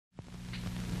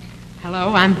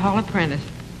Hello, I'm Paula Prentiss.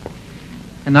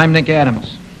 And I'm Nick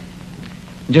Adams.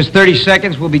 In just 30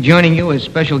 seconds, we'll be joining you as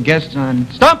special guests on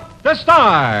Stump the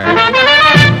Stars!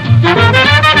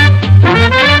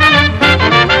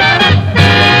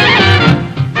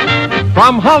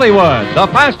 From Hollywood, the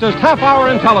fastest half hour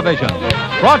in television.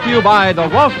 Brought to you by the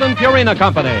Ralston Purina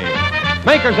Company.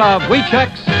 Makers of Wheat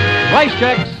Chex, Rice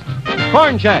Chex,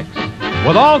 Corn Chex.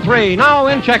 With all three now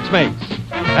in Chex Mates.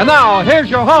 And now,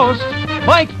 here's your host,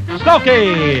 Mike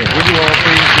Stokey.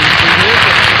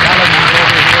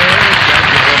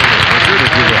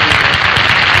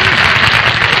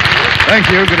 Thank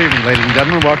you. Good evening, ladies and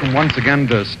gentlemen. Welcome once again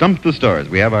to Stump the Stars.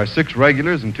 We have our 6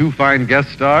 regulars and 2 fine guest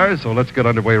stars, so let's get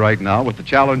underway right now with the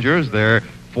challengers. Their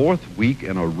 4th week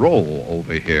in a row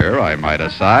over here, I might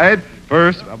aside.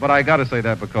 First, but I got to say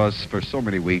that because for so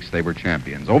many weeks they were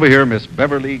champions. Over here, Miss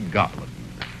Beverly Garland.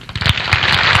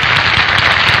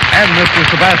 And Mr.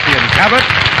 Sebastian Cabot.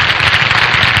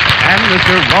 And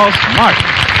Mr. Ross Martin.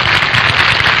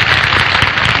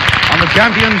 On the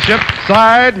championship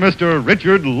side, Mr.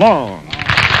 Richard Long.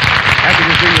 Happy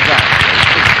to see you back.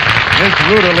 Miss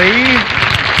Ruta Lee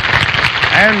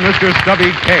and Mr.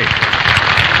 Stubby K.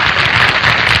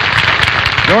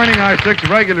 Joining our 6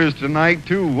 regulars tonight,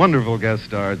 2 wonderful guest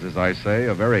stars, as I say.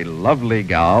 A very lovely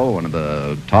gal, one of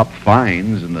the top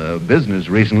finds in the business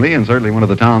recently, and certainly one of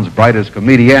the town's brightest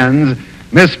comedians,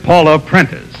 Miss Paula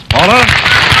Prentiss. Paula?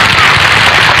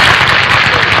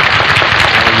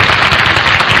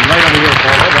 Right over here,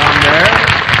 Paula, down there.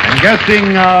 And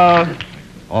guesting,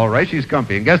 all right, she's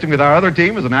comfy. And guesting with our other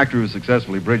team is an actor who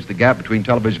successfully bridged the gap between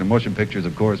television and motion pictures,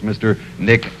 of course, Mr.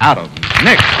 Nick Adams.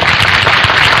 Nick.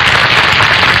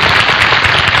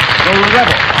 The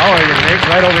Rebel. How are you, Nick?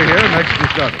 Right over here next to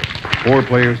Stubby. 4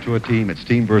 players to a team. It's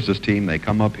team versus team. They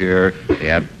come up here. They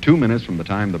have 2 minutes from the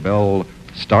time the bell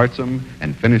starts them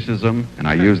and finishes them, and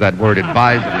I use that word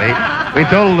advisedly. We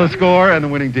total the score, and the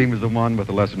winning team is the one with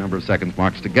the lesser number of seconds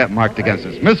marked against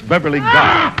us. Miss Beverly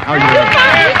Garland. How are you doing?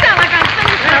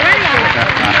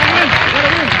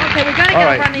 Okay, we're gonna All go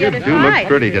right, on the you other do side. look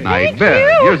pretty tonight.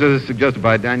 Thank you. Yours is suggested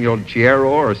by Daniel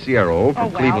Ciero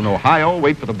from Cleveland, Ohio.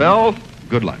 Wait for the bell.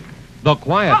 Good luck. The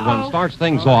quiet one starts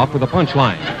things off with a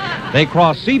punchline. They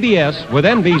cross CBS with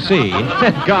NBC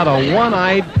and got a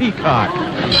one-eyed peacock.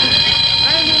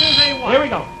 Here we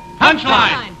go.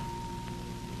 Punchline.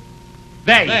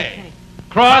 They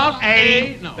crossed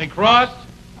They crossed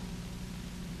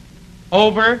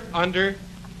over, under.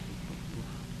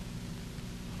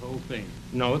 Whole thing.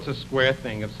 No, it's a square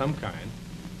thing of some kind.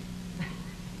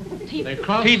 They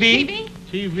crossed TV.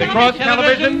 They crossed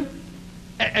television.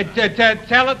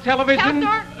 Television.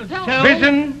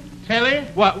 Vision. Telly.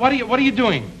 What are you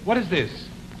doing? What is this?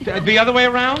 The other way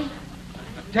around?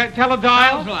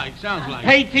 Teledial? Sounds like.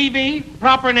 Pay TV,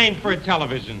 proper name for a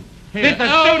television. This is a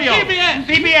studio.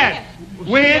 CBS.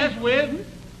 With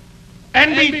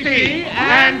NBC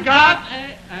and got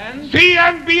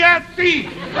CNBSC.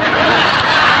 We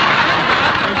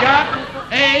got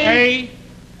a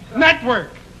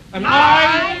network. An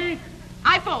eye.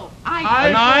 iPhone. An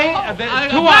eye.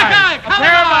 2 eyes. A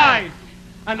pair of eyes.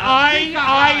 An eye.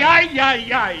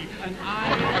 An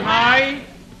eye.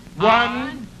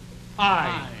 1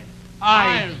 eye.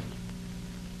 Eyes.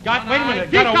 Wait a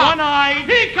minute. Got a one-eyed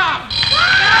peacock.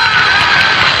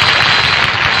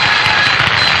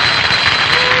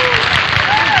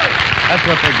 That's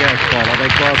what they guessed, Paula. They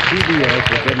crossed CBS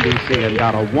with NBC and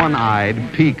got a one-eyed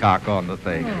peacock on the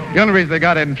thing. The only reason they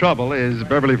got in trouble is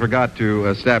Beverly forgot to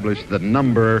establish the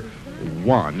number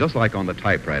 1. Just like on the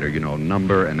typewriter, you know,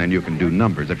 number, and then you can do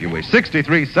numbers if you wish.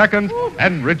 63 seconds,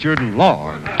 and Richard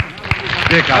Long.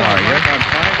 Dick, how are you?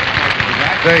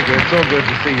 Thank you. It's so good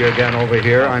to see you again over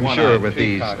here. I'm sure with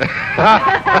these. Okay,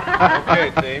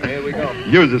 team, here we go.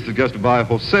 Yours is suggested by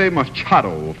Jose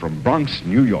Machado from Bronx,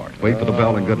 New York. Wait for the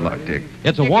bell and good luck, Dick.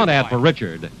 It's a want ad for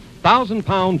Richard.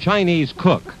 1,000-pound Chinese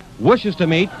cook wishes to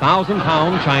meet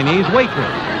 1,000-pound Chinese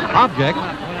waitress. Object,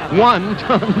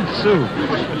 1-ton soup.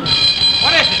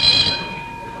 What is it?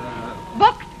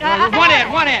 Book. One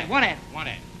ad.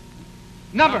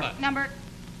 Number.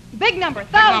 Big number.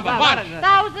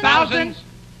 Thousands.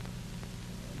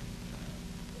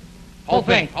 Whole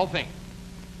thing.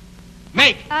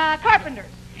 Make. Carpenters.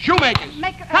 Shoemakers.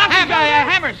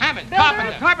 Hammers.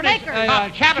 Builders. Carpenters.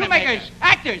 Makers. Cabinet makers.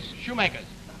 Actors. Shoemakers.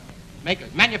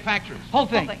 Makers. Manufacturers. Whole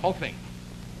thing.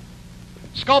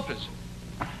 Sculptors.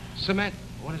 Cement.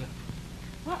 What is it?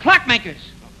 Clockmakers.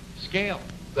 Scale.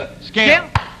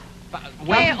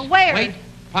 Weight.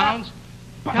 Pounds.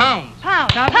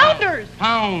 Pounders.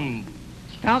 Pound.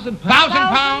 1,000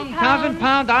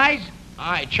 pound eyes.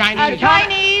 Chinese.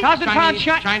 1,000 pound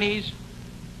Chinese.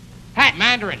 Hat.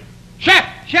 Mandarin. Chef.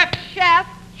 Chef. Chef.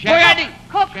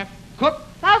 Cook. Chef. Cook.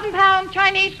 1,000-pound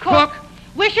Chinese cook.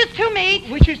 Wishes to meet.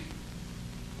 Wishes.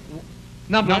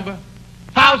 Number.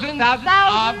 1,000.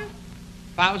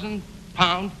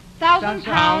 1,000-pound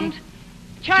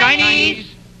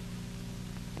Chinese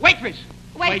Waitress.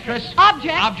 waitress.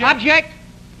 Object.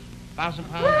 1,000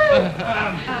 pounds.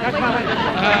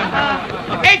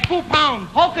 8 full pounds.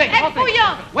 Whole thing.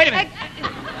 Young. Wait a minute.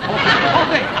 Whole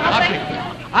thing.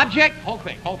 Object. Whole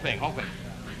thing.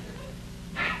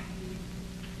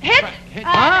 Hit. Hit.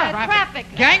 Traffic.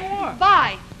 Gang war.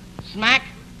 Buy. Smack.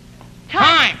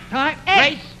 Time.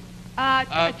 Race.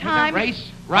 Time.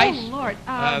 Race. Oh, Lord.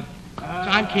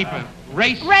 Timekeeper.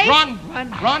 Race. Race. Run.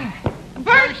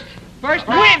 Burst.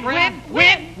 Win.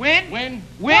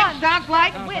 One. Sounds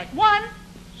like. One.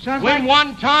 Win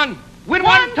 1 ton. Win 1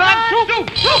 1 ton. ton.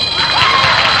 Soup.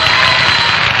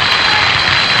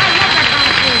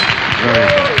 Very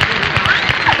good.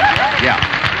 Yeah.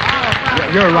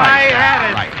 You're right. I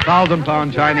had it. Right.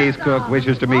 1,000-pound Chinese cook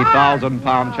wishes to meet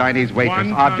 1,000-pound Chinese waitress. 1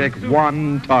 ton Object, soup.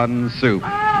 1 ton soup.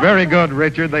 Very good,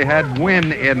 Richard. They had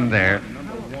win in there.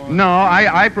 No,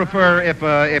 I prefer if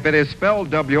it is spelled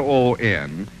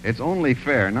W-O-N, it's only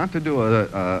fair not to do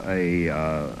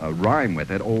a rhyme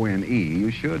with it, O-N-E.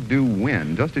 You should do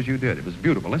win, just as you did. It was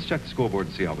beautiful. Let's check the scoreboard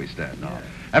and see how we stand now.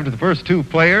 After the first 2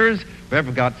 players,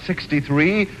 Bev got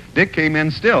 63. Dick came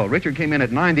in still. Richard came in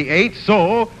at 98.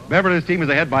 So Beverly's team is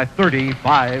ahead by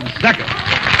 35 seconds.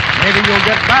 Maybe you'll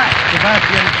get back,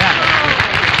 Sebastian Cabot.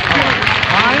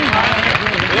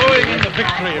 Blowing in the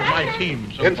victory of my team.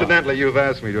 So Incidentally, you've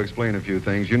asked me to explain a few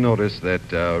things. You notice that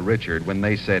Richard, when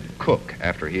they said cook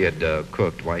after he had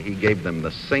cooked, why, he gave them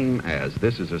the same as.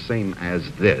 This is the same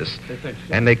as this.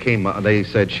 And they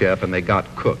said chef, and they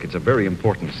got cook. It's a very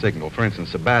important signal. For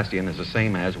instance, Sebastian is the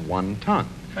same as 1 ton.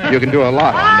 You can do a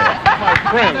lot on that. my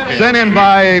friend. Sent in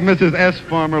by Mrs. S.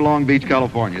 Farmer, Long Beach,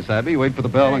 California. Savvy, wait for the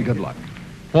bell and good luck.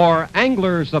 For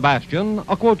Angler Sebastian,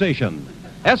 a quotation.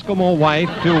 Eskimo wife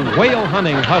to whale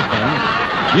hunting husband.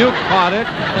 You caught it,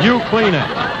 you clean it.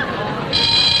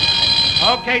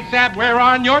 Okay, Sab, we're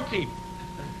on your team.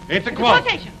 It's a quote.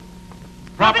 Quotation.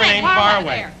 Proper name, far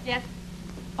away. There. Yes.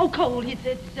 Oh, cold. It's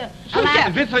Is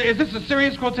this a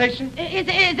serious quotation? Is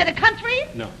it a country?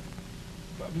 No.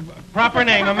 Proper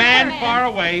name, a man man. far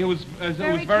away who was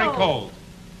very cold.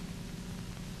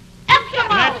 Eskimo.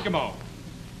 An Eskimo.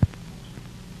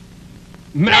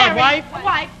 Married. Wife.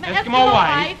 Eskimo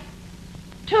wife.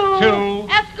 To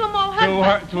Eskimo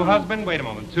husband. To husband. Wait a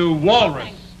moment. To walrus.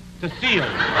 To seal.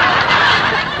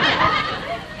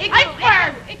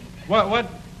 Iceberg. What?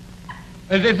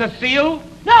 Is this a seal?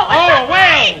 No. Oh,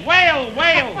 whale.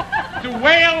 To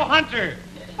whale hunter.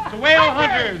 To whale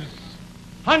hunters.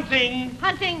 Hunting.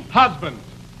 Husband.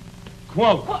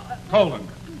 Quote. Colon.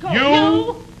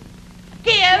 You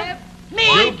give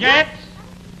me. You get.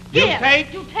 You Give.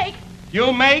 take. You take.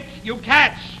 You make. You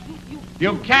catch.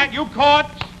 You caught.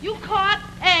 You caught.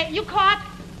 Punch. You caught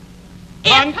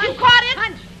it.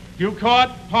 Punch. You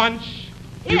caught punch.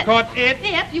 You caught it.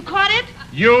 You caught it.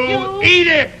 You eat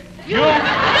it. You eat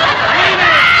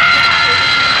it.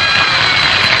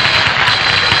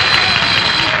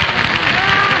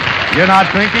 You're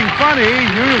not thinking funny.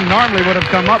 You normally would have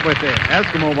come up with it.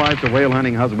 Eskimo wife to whale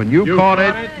hunting husband. You caught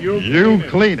it, you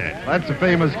clean it. That's a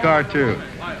famous cartoon.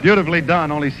 Beautifully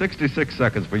done. Only 66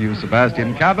 seconds for you,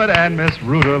 Sebastian Cabot and Miss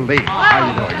Ruta Lee. How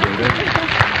you doing, Ruta?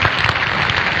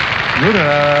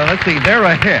 Ruta, let's see, they're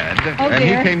ahead. And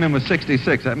he came in with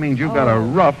 66. That means you've got a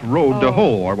rough road to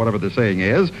hoe, or whatever the saying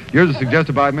is. Yours is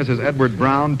suggested by Mrs. Edward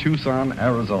Brown, Tucson,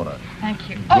 Arizona. Thank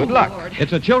you. Good luck. Lord.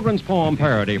 It's a children's poem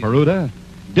parody for Ruta.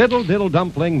 Diddle diddle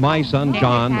dumpling, my son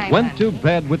John went to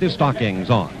bed with his stockings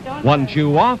on. One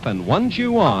shoe off and one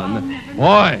shoe on.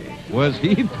 Boy, was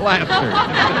he plastered.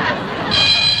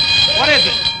 What is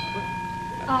it?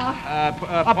 A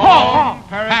poem.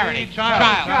 Parody.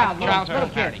 Child. Little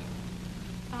kid.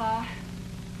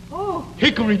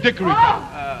 Hickory dickory.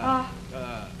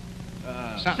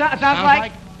 Sounds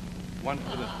like. One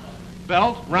for the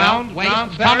belt, round, waist,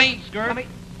 round, tummy, skirt,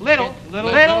 Little.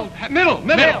 middle, Little. middle,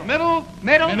 mid,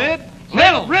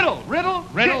 Little. riddle, Little.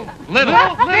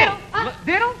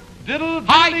 Diddle. diddle,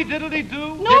 Hi. diddly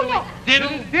do, No. Diddle,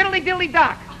 Diddly dilly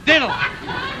dock. diddle,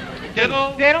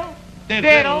 diddle, Diddle.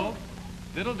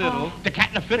 diddle, diddle, the cat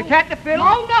and the The fiddle. cat and the fiddle.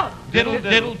 Oh, no. diddle,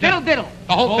 Diddle.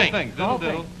 The whole thing.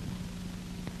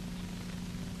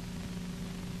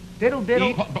 diddle,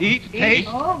 Diddle. eat, taste,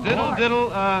 Oh, diddle, Lord.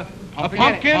 diddle, a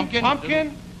Pumpkin.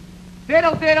 pumpkin,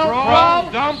 Diddle. roll,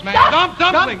 dump,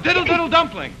 dumpling, diddle,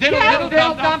 dumpling, diddle,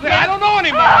 dumpling. I don't know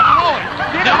anymore.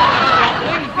 I don't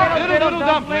know it. Diddle,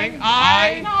 dumpling,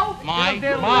 I No. My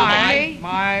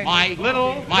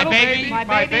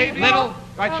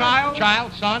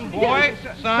child, son, boy,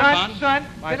 son,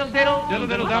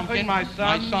 diddle dumpling, my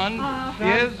son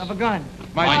is of a gun.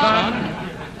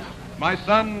 My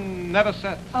son never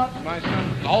set. My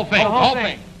son. the whole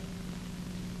thing.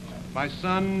 My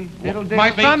son. Diddle, My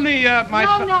diddle. son, the. My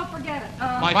son. No, forget it.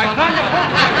 My My son.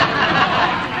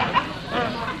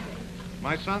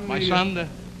 My son. My son, the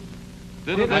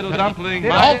Diddle dumpling.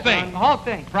 The whole thing. The whole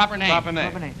thing. Proper name. Proper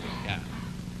name. Proper name. Yeah.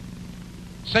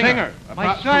 Singer.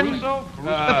 My son, Caruso.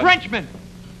 the Frenchman.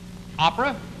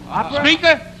 Opera. Opera.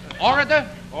 Speaker. Orator.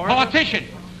 Politician.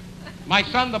 My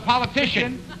son, the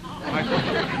politician. My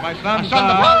My son. son,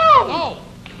 the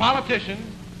Politician.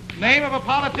 Name of a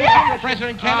politician.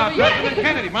 President Kennedy. President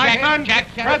Kennedy. My son. Jack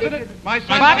Kennedy. President. My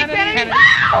son. Bobby Kennedy.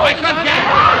 My son, Jack.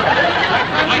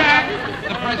 My Jack.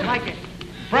 The president. Like it.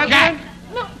 President.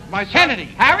 My son. Kennedy.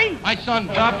 Harry? My son.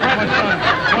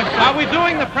 Are we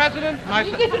doing the president? My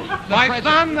son. My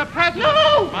son, the president.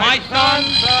 My son,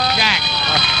 Jack.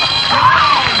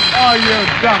 Oh, you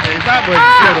dummies. That was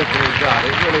beautifully done.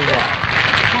 It really was.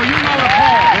 So you know it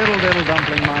all. Diddle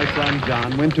dumpling, my son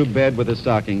John went to bed with his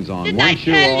stockings on. Didn't one I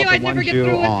shoe tell you off I'd and one never get shoe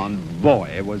through it? on.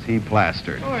 Boy, was he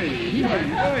plastered.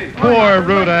 Poor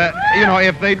Ruta. You know,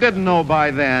 if they didn't know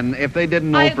by then, if they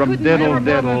didn't know I from couldn't diddle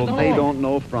remember diddle, the they whole. don't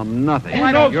know from nothing. Who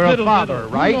knows You're a diddle father,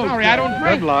 diddle? right? Sorry, I don't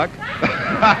Good luck.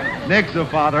 Nick's a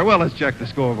father. Well, let's check the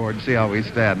scoreboard and see how we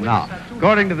stand now.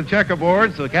 According to the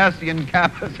checkerboard, Castian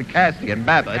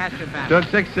Babbitt stood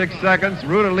 6 seconds.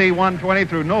 Ruta Lee 120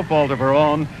 through no fault of her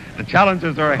own. The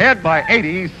challengers are ahead by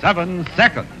 87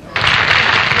 seconds.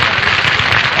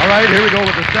 All right, here we go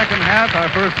with the second half. Our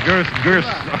first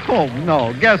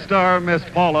guest star, Miss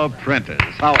Paula Prentiss.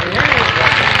 How are you?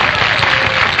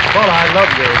 Paula, I love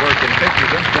your work in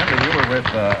pictures. Incidentally, you were with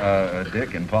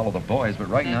Dick and Paula the Boys, but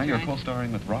right now you're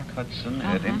co-starring with Rock Hudson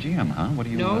at MGM, huh? What do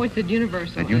you... No, it's at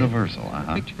Universal. At Universal,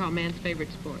 uh-huh. A picture called Man's Favorite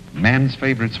Sport. Man's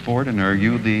favorite sport, and are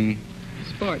you the...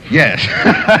 Sport. Yes.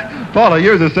 Paula,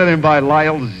 yours is sent in by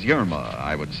Lyle Zierma,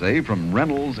 I would say, from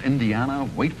Reynolds, Indiana.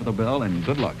 Wait for the bell, and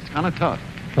good luck. It's kind of tough.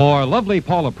 For lovely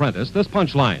Paula Prentiss, this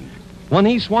punchline. When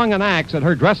he swung an axe at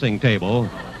her dressing table,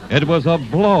 it was a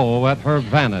blow at her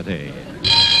vanity.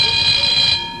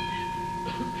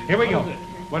 Here we go.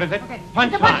 What is it? Okay.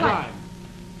 Punch The line.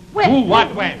 With. Who,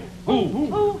 what, when? Who?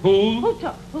 Who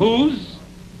took? Whose?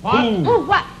 What? Who,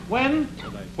 what? When?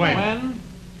 When?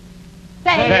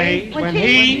 They. When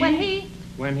he.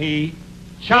 When he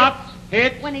chops,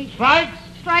 hits, When he strikes,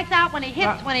 strikes out, when he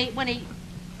hits, when he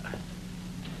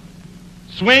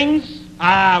swings.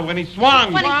 When he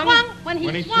swung. When he swung. When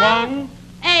he swung.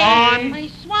 And. On. When he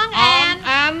swung On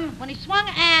and. When he swung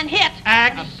and hit.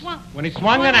 Axe. When he swung. When he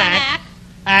swung an axe.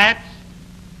 At.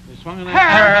 He swung an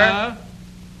Her.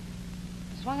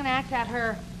 Swung an axe at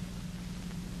her.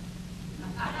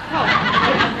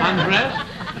 Undressed.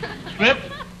 Stripped.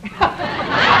 An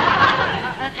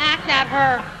axe at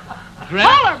her.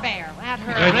 Dressed. Polar bear at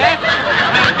her.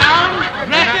 Down.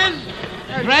 Dresses.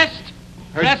 Dressed.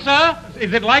 Dresser.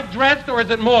 Is it like dressed or is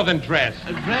it more than dressed?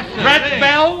 Dress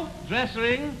bell.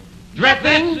 Dressing.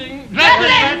 Dressing.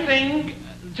 Dressing.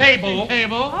 Table.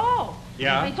 Oh.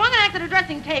 Yeah. When he swung an axe at her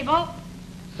dressing table.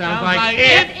 Sounds like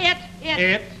It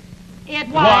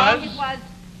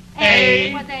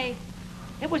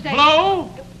was a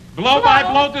blow by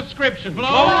blow description. Blow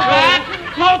to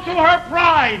her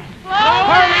pride.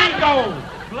 Her ego.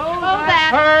 blow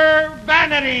that. Her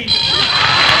vanity.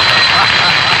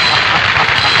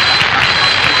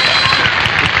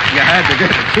 You had to get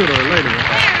it sooner or later.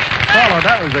 Paula,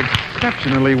 that was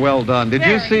exceptionally well done. Did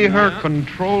you see her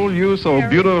control you so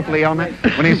beautifully on it?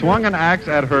 When he swung an axe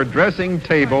at her dressing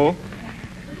table,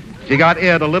 she got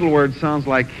it. A little word sounds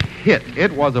like hit.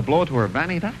 It was a blow to her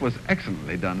vanity. That was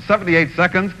excellently done. 78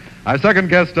 seconds. Our second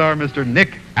guest star, Mr.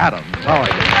 Nick Adams. How are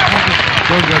you?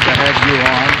 So good to have you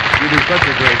on. You do such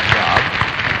a great job.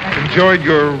 Enjoyed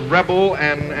your Rebel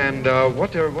and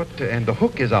The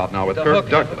Hook is out now with The Kirk Hook,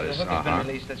 Douglas. The Hook has been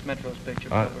released. That's Metro's picture.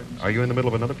 Are you in the middle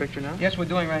of another picture now? Yes, we're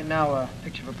doing right now a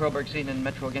picture for Proberg scene in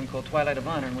Metro again called Twilight of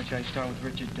Honor, in which I star with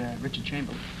Richard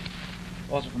Chamberlain,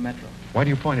 also from Metro. Why do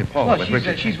you point at Paula Well, with she's,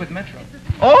 Richard? she's with Metro.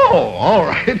 Oh, all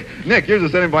right. Nick, here's a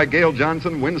setting by Gail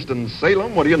Johnson,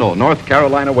 Winston-Salem. What do you know? North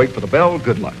Carolina, wait for the bell.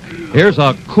 Good luck. Here's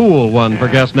a cool one for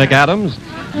guest Nick Adams.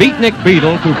 Beat Nick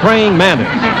Beadle to Praying Mantis.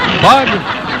 Bud,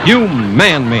 you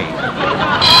man me.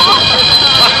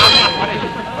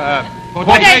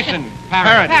 Quotation.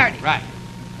 Parody. Right.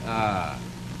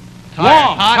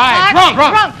 Long. Tired.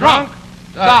 Drunk.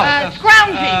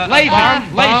 Scroungy.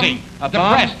 Lazy.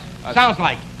 Depressed. Sounds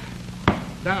like.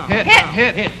 Down.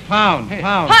 Hit. Pound.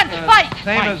 Punch, fight.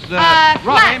 Same as slap.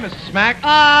 rough. Same as smack.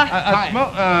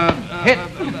 Hit.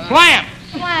 Slam.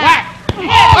 Slap.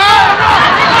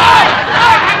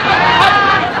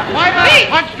 Beat.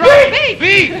 Punch, strike.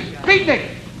 Beat. Beatnik.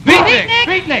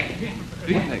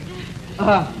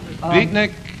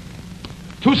 Beatnik.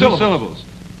 Two syllables.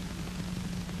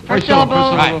 First syllable.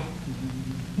 Right.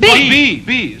 B.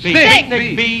 Stick.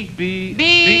 Beatnik,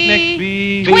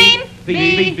 Beatnik. Tween.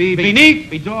 Beatnik.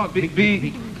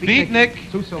 Beatnik.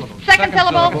 Two syllables. Second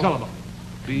syllable. Syllable.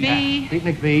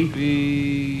 Beatnik,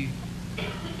 Beatnik.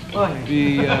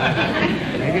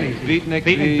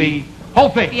 Whole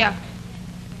thing. Yeah.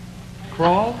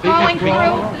 Crawl. Crawling through.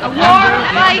 A war,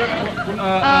 fight.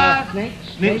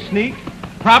 Sneak.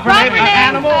 Proper name.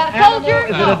 Animal. Soldier.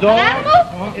 Is it a dog? An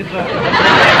animal? It's a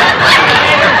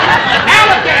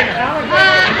Alligator.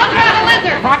 Some kind of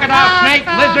lizard. Crocodile, snake,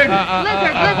 lizard.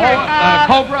 Lizard.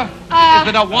 Cobra. Is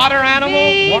it a water animal?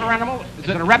 bee. Water animal? Is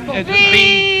it a reptile? It's a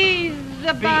Bee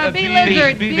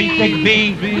lizard.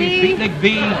 Beatnik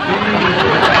bee.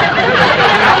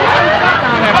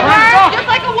 A worm, just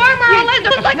like a worm or a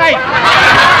lizard. Just like a Snake. worm.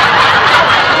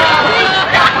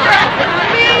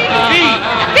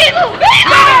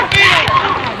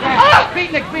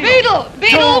 Beetle.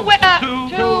 Beetle.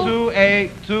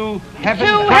 To heaven.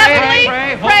 To heavenly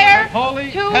prayer.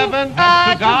 Holy. To, Heaven. to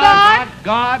God.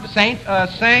 God. Saint. To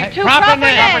Proper proper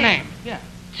name. name. Yeah.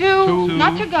 To,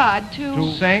 not to God,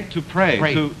 to Saint. To pray.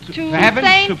 Pray. To heaven.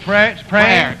 heaven. To pray.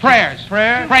 Prayers.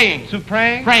 Prayer. Praying. To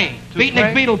praying. Praying. To Beatnik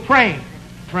pray. beetle praying.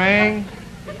 Praying.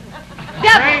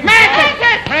 devil.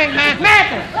 Mantis. Praying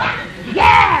mantis.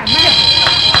 Yeah, mantis.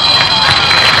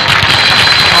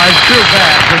 Oh, it's too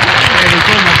bad. It was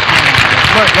so much fun.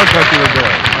 Look what you were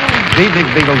doing. Beatnik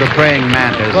Beetle to praying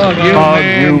mantis. Oh,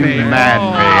 you mad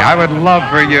me. I would love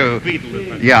for you.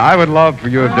 Yeah, I would love for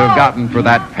you to have gotten for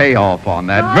that payoff on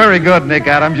that. Very good, Nick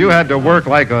Adams. You had to work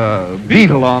like a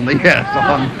beetle on the yes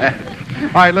on that. All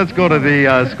right, let's go to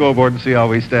the scoreboard and see how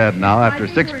we stand now. After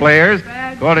 6 players,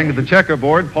 according to the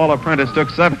checkerboard, Paula Prentiss took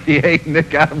 78,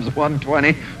 Nick Adams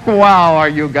 120. Wow, are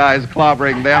you guys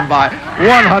clobbering them by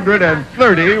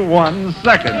 131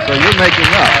 seconds. So you're making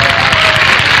up.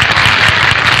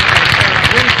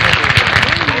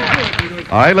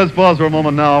 All right, let's pause for a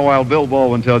moment now while Bill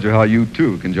Baldwin tells you how you,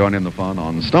 too, can join in the fun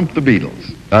on Stump the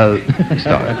Beatles.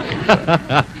 Start.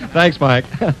 Thanks, Mike.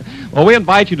 Well, we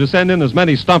invite you to send in as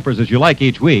many stumpers as you like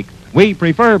each week. We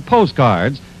prefer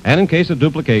postcards, and in case of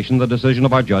duplication, the decision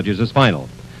of our judges is final.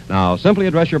 Now, simply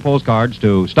address your postcards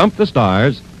to Stump the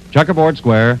Stars, Checkerboard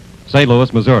Square, St.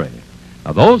 Louis, Missouri.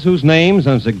 Now, those whose names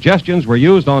and suggestions were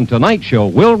used on tonight's show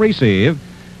will receive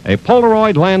a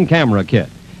Polaroid land camera kit,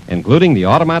 including the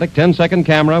automatic 10-second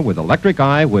camera with electric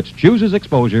eye which chooses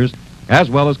exposures, as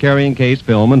well as carrying case,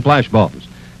 film, and flash bulbs,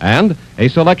 and a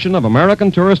selection of American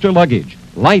Tourister luggage,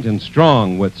 light and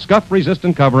strong with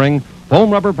scuff-resistant covering,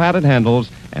 foam rubber padded handles,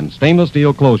 and stainless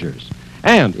steel closures.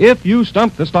 And if you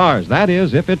stump the stars, that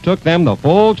is, if it took them the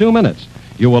full 2 minutes,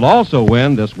 you will also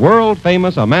win this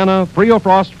world-famous Amana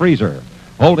Frio-Frost freezer,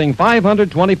 holding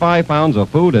 525 pounds of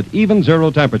food at even zero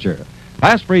temperature,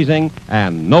 past freezing,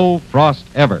 and no frost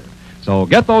ever. So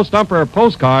get those stumper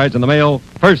postcards in the mail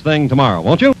first thing tomorrow,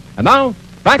 won't you? And now,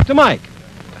 back to Mike.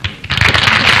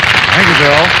 Thank you,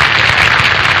 Bill.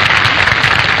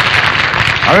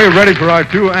 Are you ready for our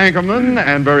 2 anchormen?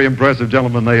 And very impressive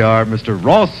gentlemen they are. Mr.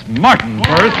 Ross Martin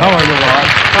first. How are you, Ross?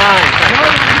 Fine.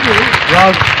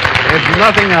 Ross, if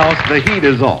nothing else, the heat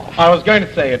is off. I was going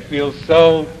to say, it feels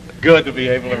so good to be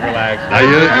able to relax. Now,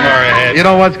 you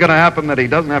know what's going to happen? That he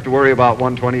doesn't have to worry about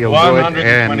 120. He'll do it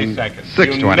 120 in seconds.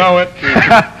 620. You know it.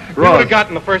 We would Ross. have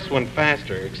gotten the first one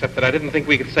faster, except that I didn't think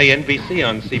we could say NBC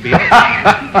on CBS.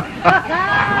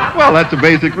 Well, that's a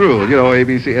basic rule. You know,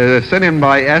 ABC. Sent in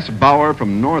by S. Bauer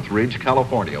from Northridge,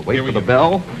 California. Wait Here we for the go.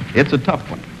 bell. It's a tough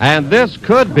one. And this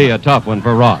could be a tough one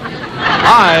for Ross.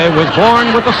 I was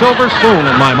born with a silver spoon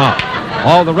in my mouth.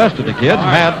 All the rest of the kids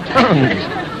had tongues.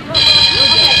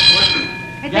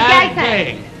 It's a gag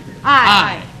thing.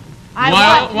 I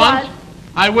was.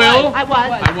 I will. I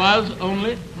was. I was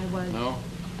only. I was. No.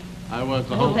 I was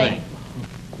the whole thing.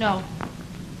 No.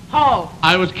 Haul.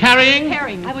 I was carrying.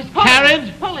 Carrying. I was pulling.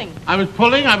 Carried. Pulling. I was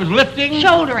pulling. I was lifting.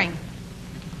 Shouldering.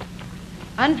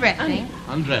 Undressing.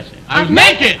 Undressing. I was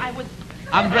naked. I was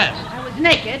Undressed. I was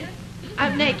naked.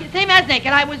 I'm naked. Same as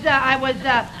naked. I was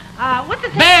what's the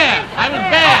same? Bare. I was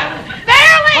bare.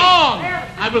 Barely. Born.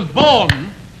 I was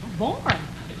born. Born.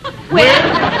 With a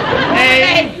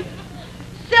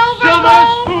silver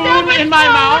spoon in my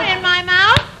mouth. In my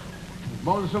mouth.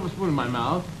 Born with a silver spoon in my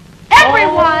mouth.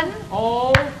 Everyone.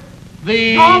 All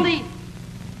the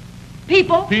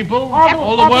People. People.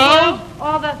 All the world.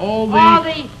 All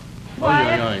the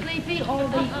quiet, sleepy, all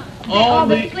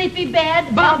the sleepy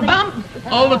bed. Bums.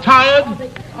 All the tired.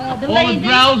 All the all lazy. the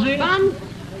drowsy. Bums.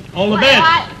 All the beds.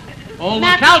 All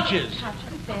the couches.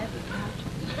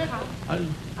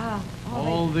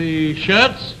 All the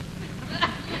shirts.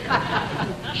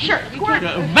 Shirts.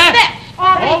 Vests.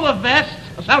 All the vests.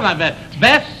 Sound like that.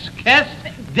 Vests,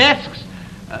 desks.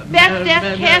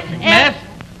 Nests.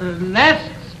 Vests.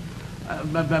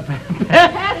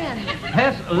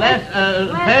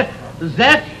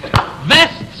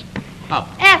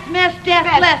 S, mess,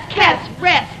 death, less,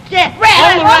 rest.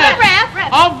 All the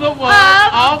rest of the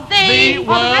world, of the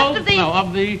world,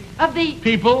 of the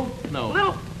people, no.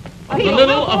 Of the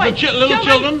little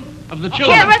children, of the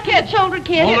children. Kids. All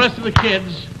the rest of the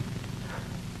kids.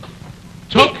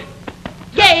 Took.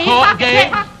 Gave. Caught, gave.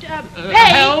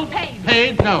 Held.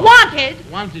 Paid. No.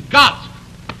 Wanted. Got.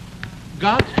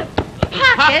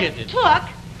 Pocketed. Took.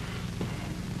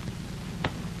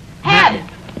 Had.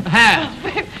 Hadn't.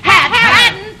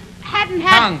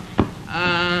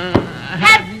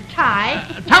 Tied.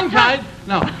 Tongue-tied.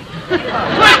 No.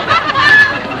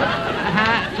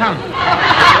 Tongue.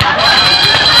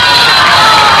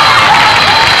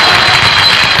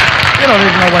 You don't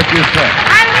even know what you said.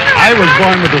 I was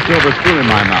born with a silver spoon in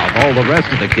my mouth. All the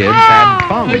rest of the kids had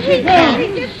tongues.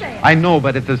 I know,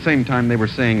 but at the same time they were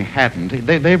saying hadn't.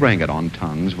 They rang it on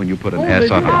tongues when you put an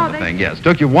S on the thing. Yes,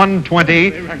 took you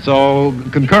 120. So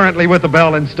concurrently with the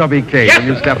bell and Stubby K. When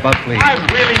you step up, please.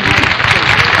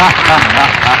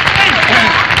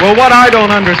 Well, what I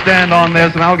don't understand on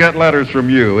this, and I'll get letters from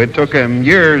you, it took him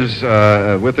years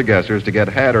with the guessers to get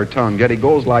hat or tongue. Yet he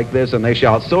goes like this, and they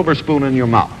shout, silver spoon in your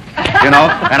mouth. You know?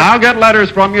 And I'll get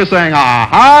letters from you saying,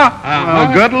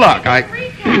 well, good luck. I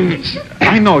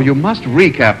know, you must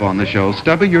recap on the show.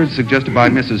 Stubby, you're suggested by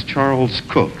Mrs. Charles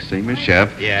Cook, famous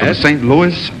chef from St.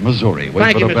 Louis, Missouri.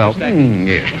 Wait for the bell.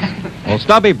 Yes. Well,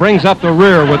 Stubby brings up the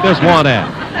rear with this want ad.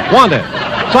 Wanted,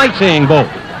 sightseeing boat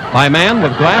by man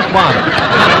with glass bottom.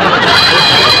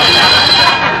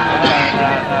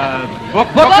 Book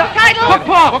title? Book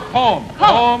poem.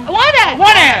 One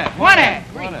ad.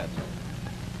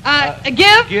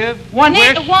 Give.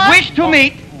 Wish to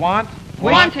meet.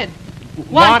 Wanted.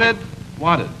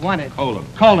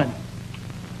 Colon.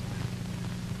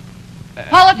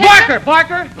 Politician.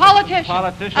 Barker. Politician.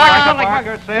 Politician.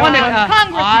 Barker.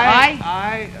 Congressman.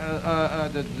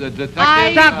 The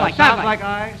detective.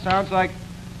 Sounds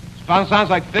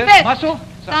like fist. Muscle.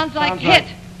 Sounds like hit.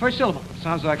 First syllable.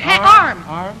 Sounds like arm.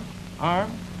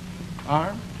 Arm.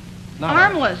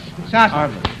 Armless.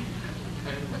 Armless.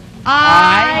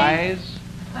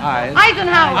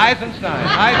 Eisenhower. Eisenstein.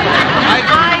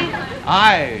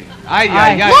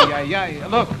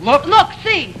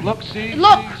 Look, see.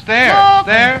 Look,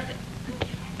 stare.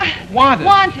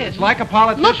 Wanted. It's like a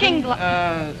politician.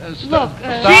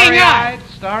 Starry-eyed.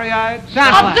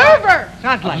 Observer.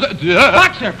 Sounds like.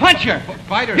 Boxer, puncher,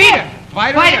 fighter,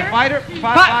 fighter,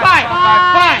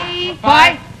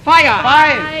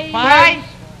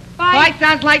 Five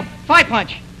sounds like five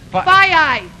punch. Five.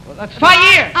 Fire.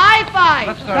 Five.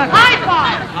 Let's start.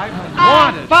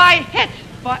 Wanted. Five hit.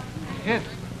 Hit.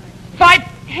 Five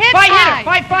hit. Five hitter.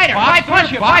 Five fighter. Five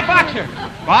puncher. Five boxer.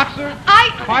 Boxer.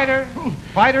 Fighter.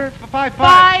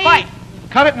 Fight.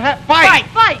 Cut it in half. Fight.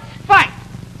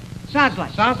 Sounds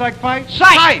like fight.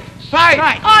 Sight.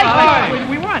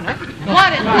 We won, huh?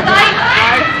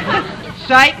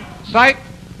 Sight.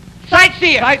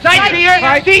 Sightseer.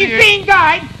 Seeing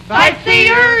guide.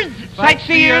 Sightseers.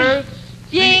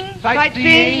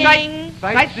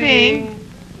 Sightseeing.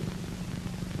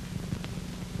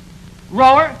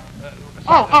 Rower.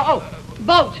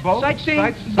 Boat.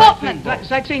 Sightseeing. Boatman.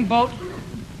 Sightseeing boat.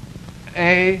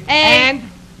 And.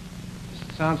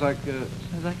 Sounds like.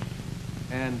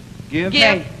 And give.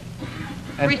 And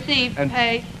receive. And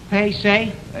pay. Pay.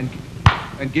 Say. And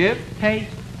give. Pay.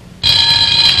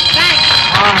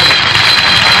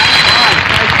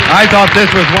 I thought this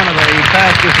was one of the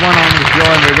fastest one on the show,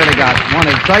 and we really got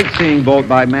wanted sightseeing boat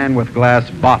by man with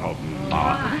glass bottom.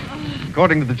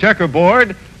 According to the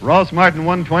checkerboard, Ross Martin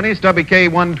 120, Stubby K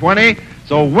 120.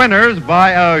 So winners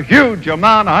by a huge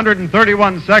amount,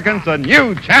 131 seconds, a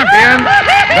new champion.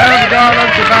 Bev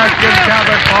Garland, Sebastian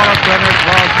Cabot, Paula, Prentiss,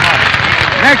 Ross Martin.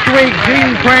 Next week,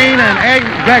 Gene Crane and Ed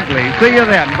Begley. See you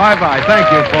then. Bye-bye. Thank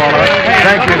you, Paula.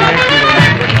 Thank you, Nick.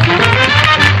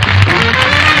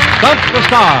 Stump the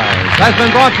Stars has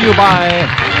been brought to you by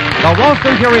the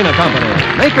Ralston Purina Company,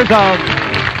 makers of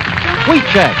wheat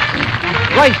checks,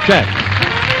 rice checks,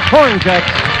 corn checks,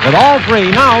 with all three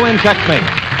now in Checkmate.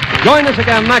 Join us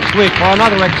again next week for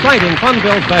another exciting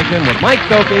fun-filled session with Mike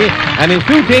Stokey and his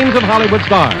two teams of Hollywood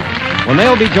stars, when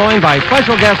they'll be joined by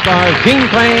special guest stars Gene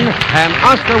Crane and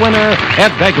Oscar winner Ed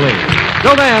Begley.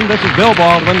 Till then, this is Bill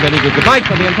Baldwin bidding you good night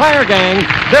for the entire gang.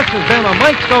 This has been a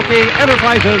Mike Stokey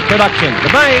Enterprises production.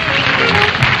 Good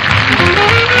night.